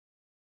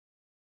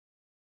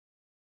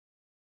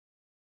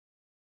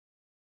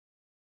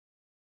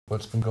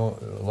what's been going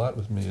a lot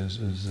with me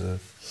is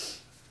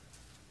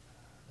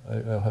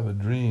I'll have a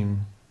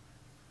dream.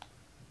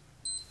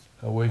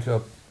 I'll wake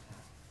up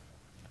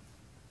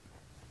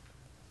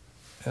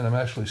and I'm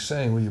actually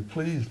saying, will you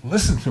please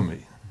listen to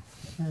me?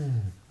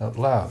 Out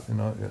loud, you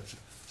know.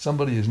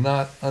 Somebody is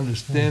not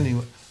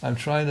understanding. I'm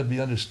trying to be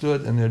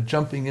understood, and they're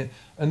jumping in.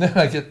 And then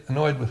I get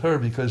annoyed with her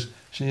because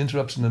she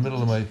interrupts in the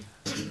middle of my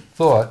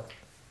thought,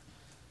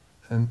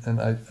 and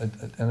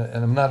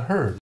I'm not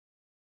heard.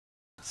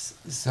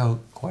 So,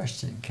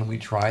 question: can we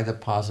try the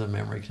positive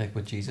memory connect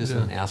with Jesus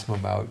and ask him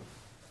about?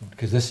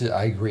 Because this is,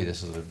 I agree,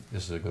 this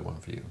is a good one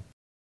for you.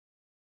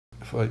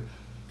 If I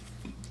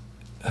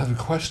have a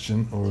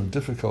question or a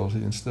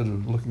difficulty, instead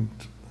of looking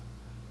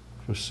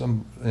for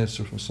some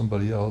answer from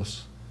somebody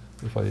else,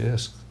 if I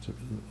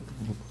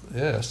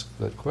ask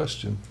that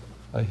question,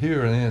 I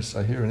hear an answer.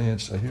 I hear an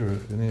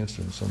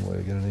answer in some way.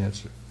 I get an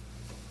answer.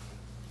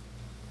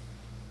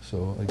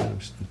 So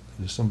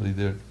there's somebody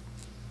there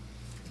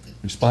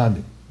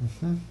responding.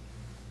 And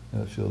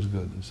it feels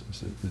good.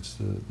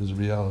 There's a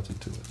reality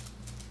to it.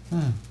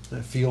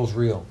 It feels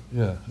real.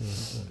 Yeah.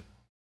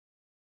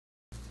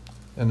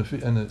 And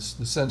it's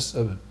the sense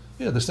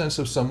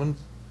of someone,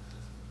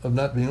 of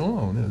not being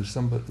alone. You know,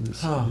 somebody.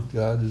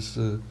 God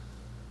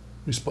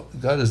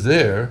is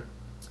there,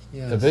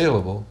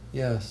 available.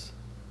 Yes.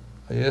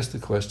 I ask the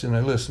question, I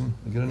listen,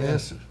 I get an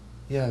answer.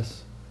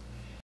 Yes.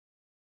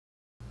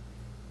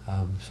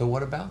 So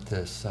what about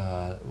this?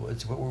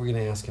 What were we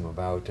going to ask him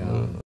about?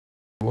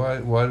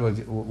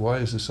 Why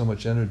is there so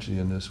much energy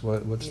in this? Why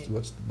does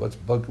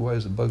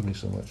it bug me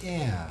so much?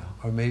 Yeah,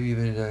 or maybe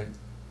even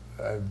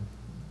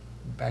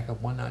back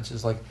up one notch.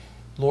 Is like,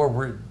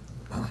 Lord,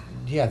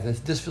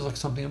 this feels like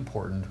something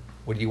important.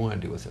 What do you want to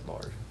do with it,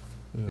 Lord?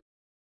 Yeah.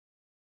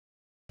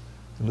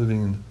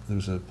 There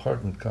was an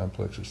apartment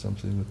complex or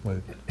something with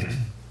my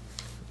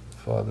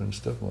father and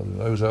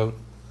stepmother. I was out.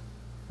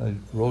 I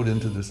rode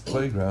into this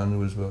playground. There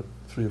was about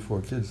 3 or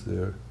 4 kids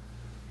there,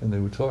 and they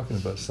were talking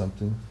about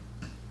something.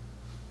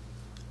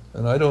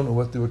 And I don't know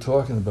what they were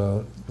talking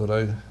about, but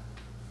I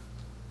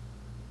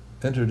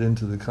entered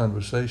into the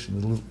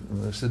conversation,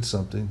 and I said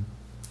something,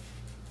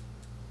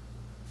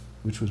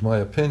 which was my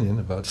opinion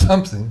about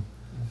something,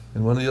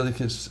 and one of the other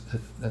kids,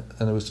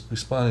 and I was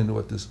responding to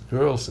what this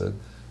girl said,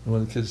 and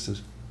one of the kids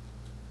says,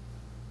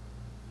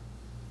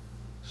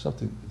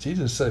 something, she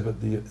didn't say, but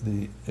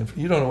if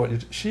you don't know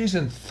what she's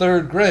in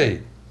 3rd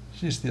grade,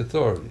 she's the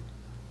authority.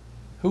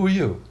 Who are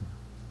you?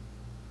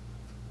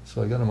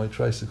 So I got on my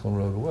tricycle and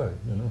rode away,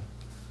 you know.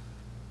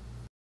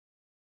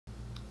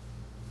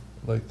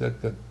 Like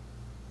that got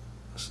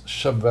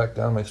shoved back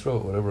down my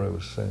throat, whatever I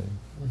was saying.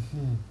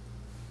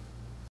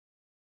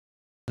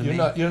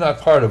 You're not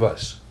part of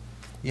us.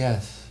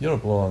 Yes. You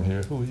don't belong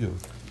here. Who are you?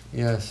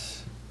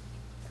 Yes.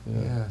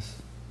 Yeah. Yes.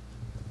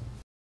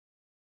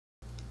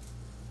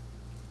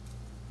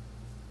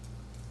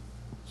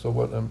 So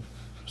what I'm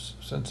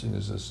sensing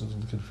is this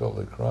kid felt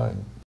like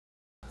crying.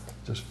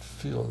 Just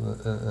feel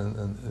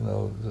and you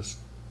know, just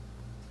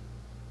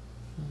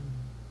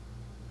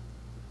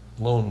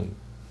lonely.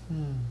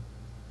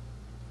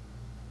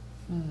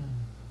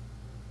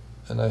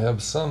 And I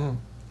have some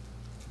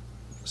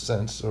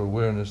sense or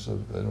awareness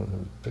of, I don't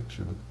have a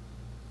picture, but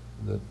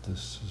that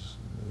Jesus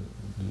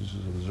is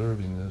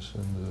observing this,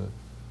 and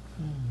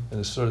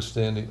it's sort of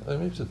standing,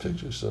 maybe it's a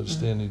picture, sort of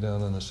standing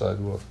down on the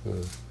sidewalk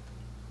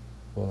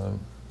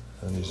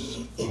and he's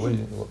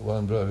waiting, while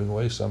I'm driving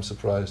away, so I'm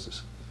surprised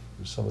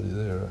there's somebody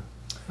there.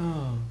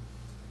 Oh.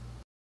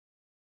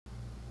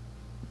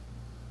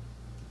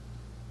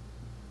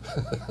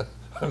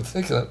 I'm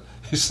thinking,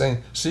 he's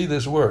saying, see,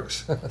 this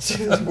works.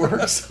 See, this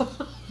works.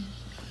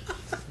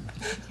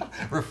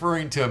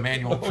 Referring to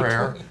Immanuel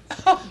prayer.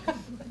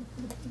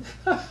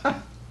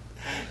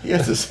 He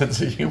has a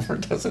sense of humor,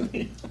 doesn't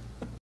he?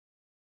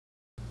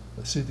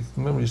 See, the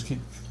memories keep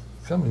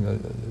coming.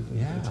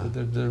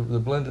 They're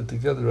blended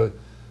together.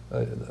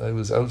 I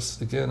was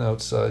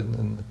outside,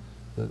 and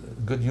the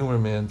good humor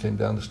man came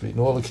down the street, and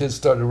all the kids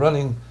started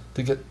running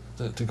to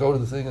go to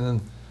the thing, and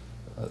then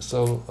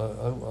so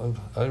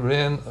I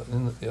ran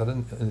in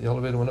the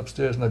elevator, went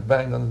upstairs, and I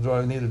banged on the door.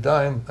 I need a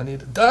dime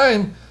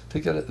to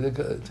get a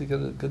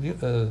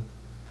good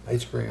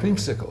ice cream,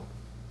 creamsicle.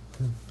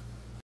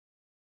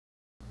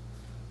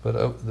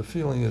 But the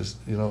feeling is,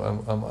 you know,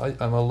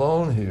 I'm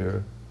alone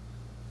here.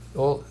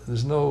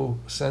 There's no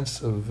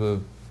sense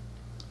of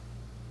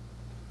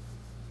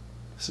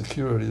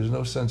security. There's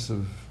no sense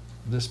of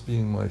this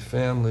being my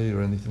family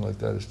or anything like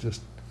that. It's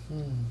just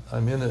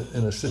I'm in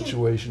a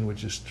situation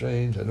which is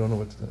strange. I don't know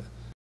what's going to.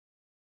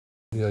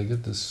 Yeah, I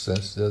get this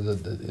sense that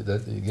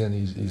again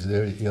he's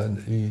there. He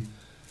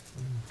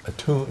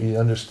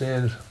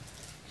understands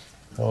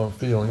how I'm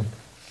feeling.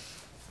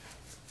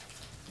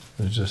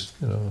 It's just,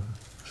 you know,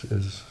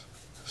 is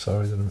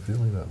sorry that I'm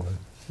feeling that way.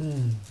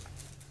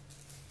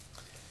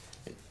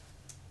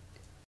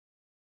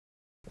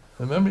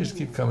 The memories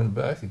keep coming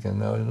back again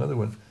now. Another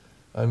one,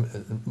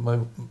 my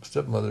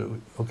stepmother,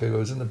 I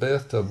was in the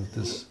bathtub with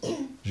this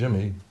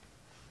Jimmy,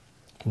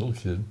 little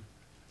kid,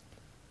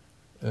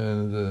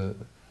 and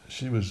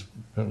she was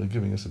apparently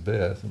giving us a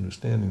bath, and we were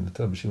standing in the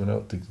tub, and she went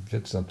out to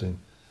get something,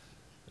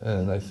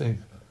 and I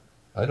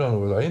don't know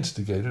whether I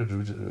instigated or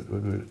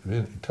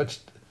we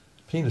touched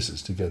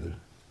penises together.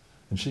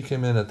 And she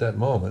came in at that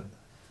moment,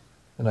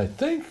 and I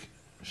think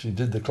she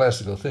did the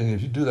classical thing,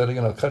 if you do that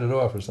again, I'll cut it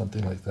off or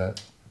something like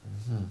that.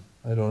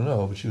 I don't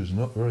know, but she was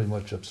very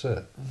much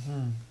upset.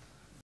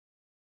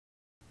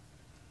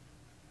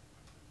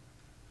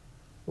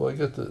 Well, I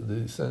get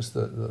the sense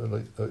that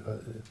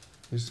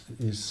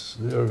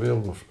they're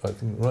available. I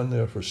can run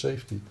there for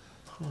safety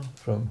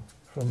from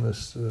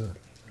this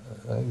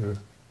anger.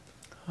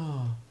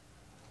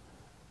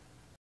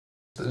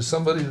 There's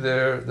somebody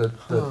there that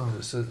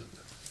says,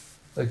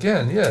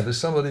 again, there's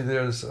somebody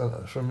there that's,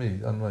 for me,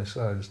 on my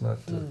side. It's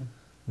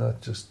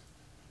not just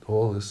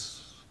all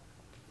this,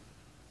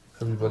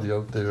 everybody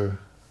out there.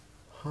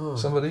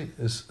 Somebody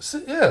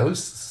who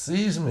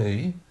sees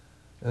me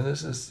and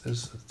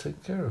is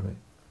taking care of me.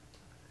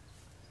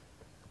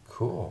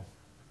 Cool.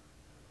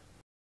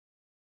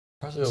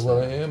 Yeah,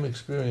 what I am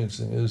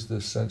experiencing is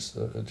this sense,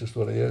 just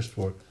what I asked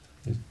for,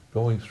 is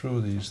going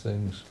through these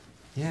things.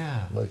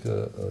 Yeah. Like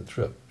a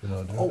trip, you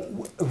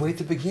know. Wait, at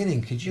the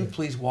beginning, could you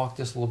please walk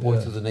this little boy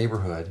through the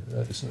neighborhood?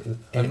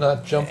 I'm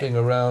not jumping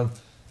around,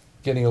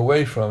 getting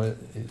away from it.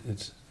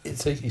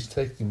 He's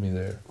taking me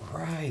there.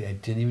 Right, I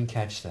didn't even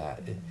catch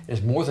that.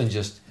 It's more than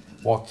just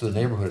walk through the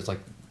neighborhood. It's like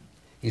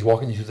he's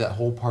walking you through that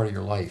whole part of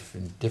your life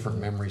and different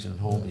memories and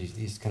home.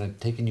 He's kind of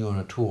taking you on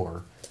a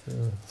tour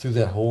through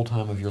that whole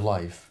time of your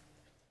life.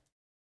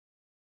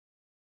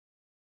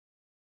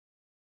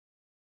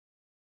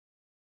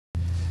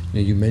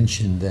 You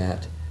mentioned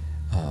that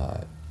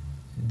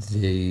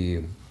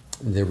the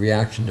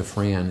reaction to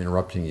Fran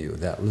interrupting you,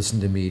 that listen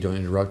to me, don't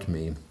interrupt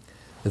me,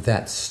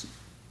 that's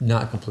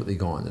not completely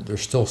gone, that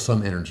there's still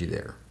some energy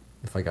there,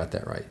 if I got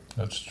that right.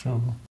 That's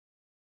true.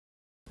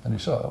 And you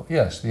saw,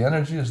 yes, the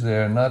energy is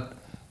there, not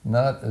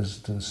as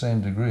to the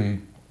same degree,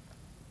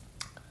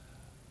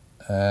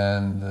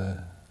 and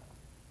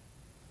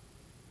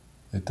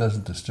it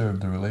doesn't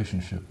disturb the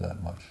relationship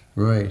that much.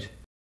 Right.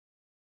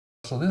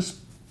 So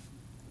this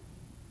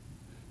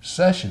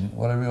session,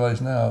 what I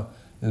realize now,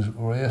 is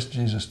where I asked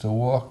Jesus to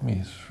walk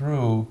me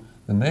through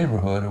the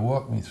neighborhood, or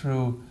walk me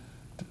through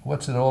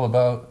what's it all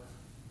about.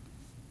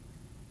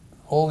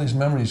 All these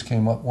memories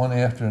came up one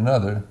after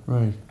another.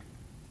 Right.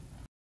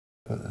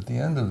 But at the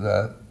end of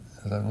that,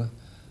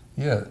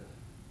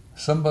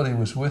 somebody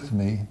was with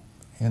me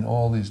in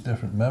all these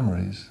different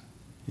memories.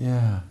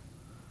 Yeah.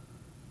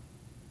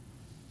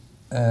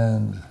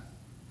 And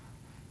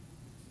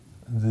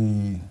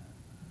the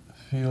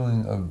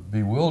feeling of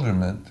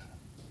bewilderment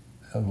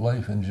of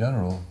life in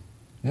general,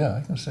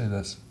 I can say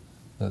that's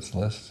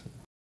less.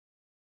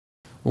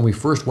 When we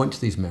first went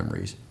to these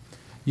memories,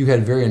 you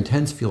had very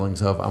intense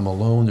feelings of, I'm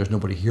alone, there's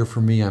nobody here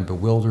for me, I'm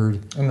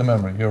bewildered. In the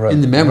memory, you're right.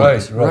 In the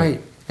memories,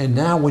 right. And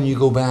now when you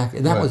go back,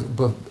 and that was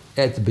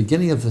at the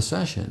beginning of the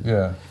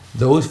session,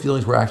 those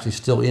feelings were actually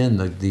still in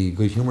the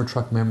good humor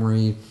truck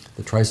memory,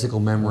 the tricycle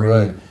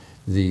memory,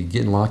 the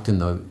getting locked in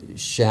the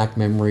shack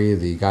memory,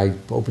 the guy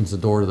opens the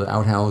door to the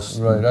outhouse.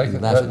 Right,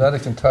 that I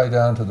can tie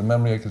down to the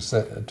memory I could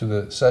set to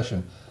the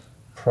session.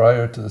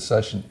 Prior to the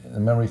session, the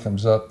memory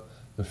comes up,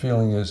 the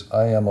feeling is,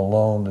 I am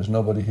alone, there's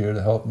nobody here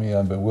to help me,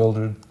 I'm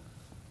bewildered.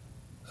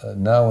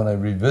 Now when I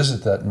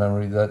revisit that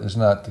memory, that is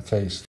not the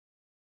case.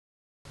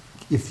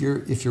 If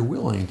you're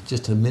willing,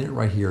 just a minute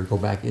right here, go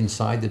back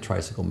inside the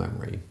tricycle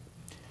memory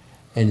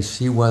and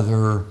see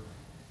whether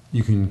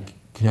you can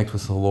connect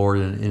with the Lord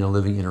in a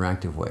living,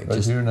 interactive way.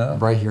 Right here now?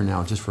 Right here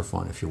now, just for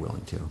fun, if you're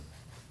willing to.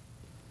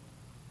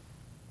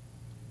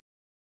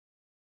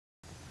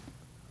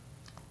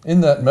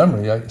 In that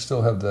memory, I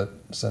still have that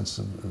sense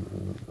of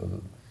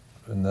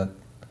in that.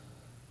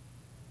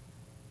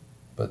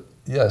 But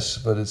yes,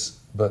 but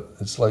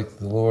it's like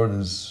the Lord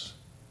is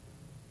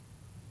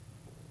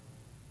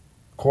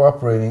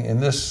cooperating in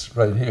this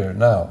right here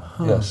now.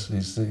 Yes,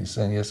 he's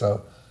saying yes.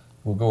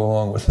 We'll go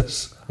along with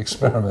this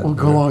experiment. We'll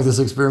go along with this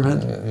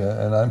experiment.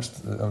 Yeah, and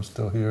I'm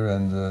still here,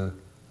 and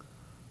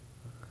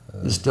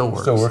it still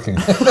works. Still working.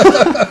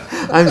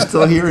 I'm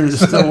still here, and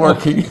it's still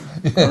working.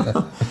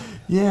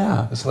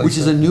 Yeah, like which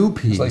is a new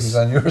piece. It's like he's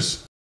on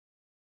yours.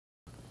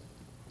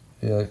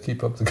 Yeah,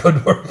 keep up the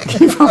good work.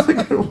 Keep up the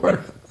good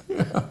work.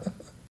 Yeah.